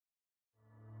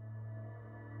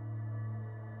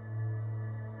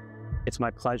It's my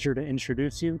pleasure to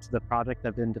introduce you to the project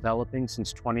I've been developing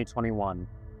since 2021.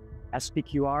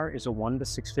 SPQR is a 1 to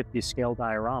 650 scale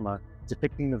diorama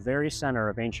depicting the very center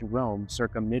of ancient Rome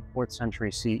circa mid-4th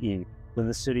century CE, when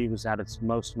the city was at its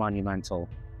most monumental.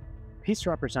 The piece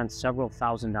represents several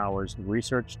thousand hours of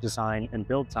research, design, and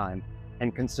build time,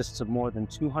 and consists of more than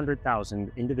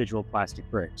 200,000 individual plastic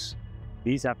bricks.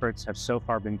 These efforts have so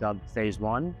far been dubbed Phase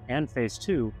 1 and Phase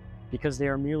 2 because they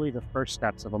are merely the first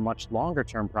steps of a much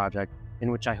longer-term project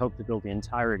in which I hope to build the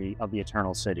entirety of the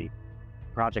Eternal City.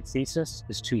 Project Thesis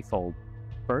is twofold.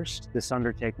 First, this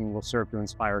undertaking will serve to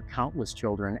inspire countless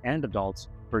children and adults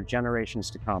for generations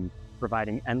to come,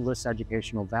 providing endless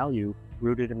educational value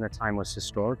rooted in the timeless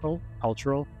historical,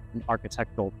 cultural, and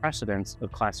architectural precedents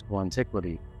of classical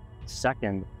antiquity.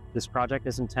 Second, this project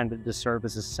is intended to serve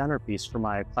as a centerpiece for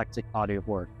my eclectic body of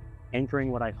work,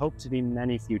 anchoring what I hope to be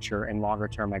many future and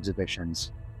longer-term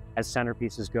exhibitions. As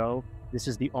centerpieces go, this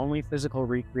is the only physical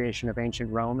recreation of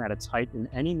ancient Rome at its height in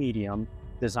any medium,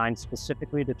 designed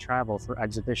specifically to travel for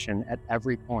exhibition at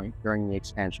every point during the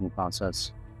expansion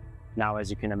process. Now, as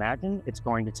you can imagine, it's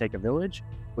going to take a village,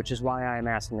 which is why I am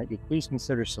asking that you please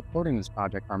consider supporting this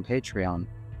project on Patreon.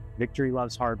 Victory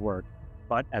loves hard work,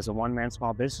 but as a one-man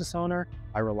small business owner,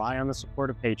 I rely on the support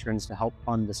of patrons to help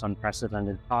fund this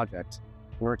unprecedented project.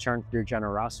 In return for your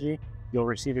generosity, you'll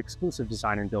receive exclusive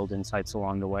design and build insights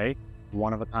along the way,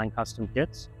 one-of-a-kind custom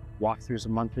kits, walkthroughs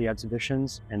of monthly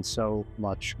exhibitions, and so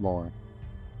much more.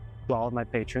 To all of my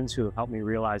patrons who have helped me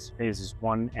realize Phases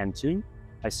 1 and 2,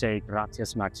 I say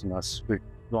gratias maximus. We've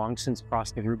long since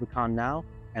crossed the Rubicon now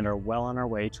and are well on our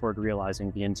way toward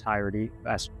realizing the entirety of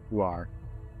SPQR.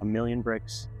 1,000,000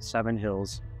 bricks, 7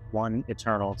 hills, 1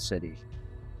 eternal city.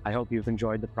 I hope you've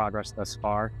enjoyed the progress thus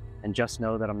far, and just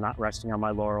know that I'm not resting on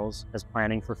my laurels, as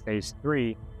planning for Phase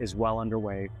 3 is well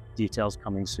underway, details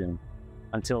coming soon.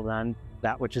 Until then,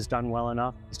 that which is done well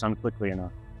enough is done quickly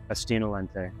enough. Estino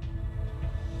lente.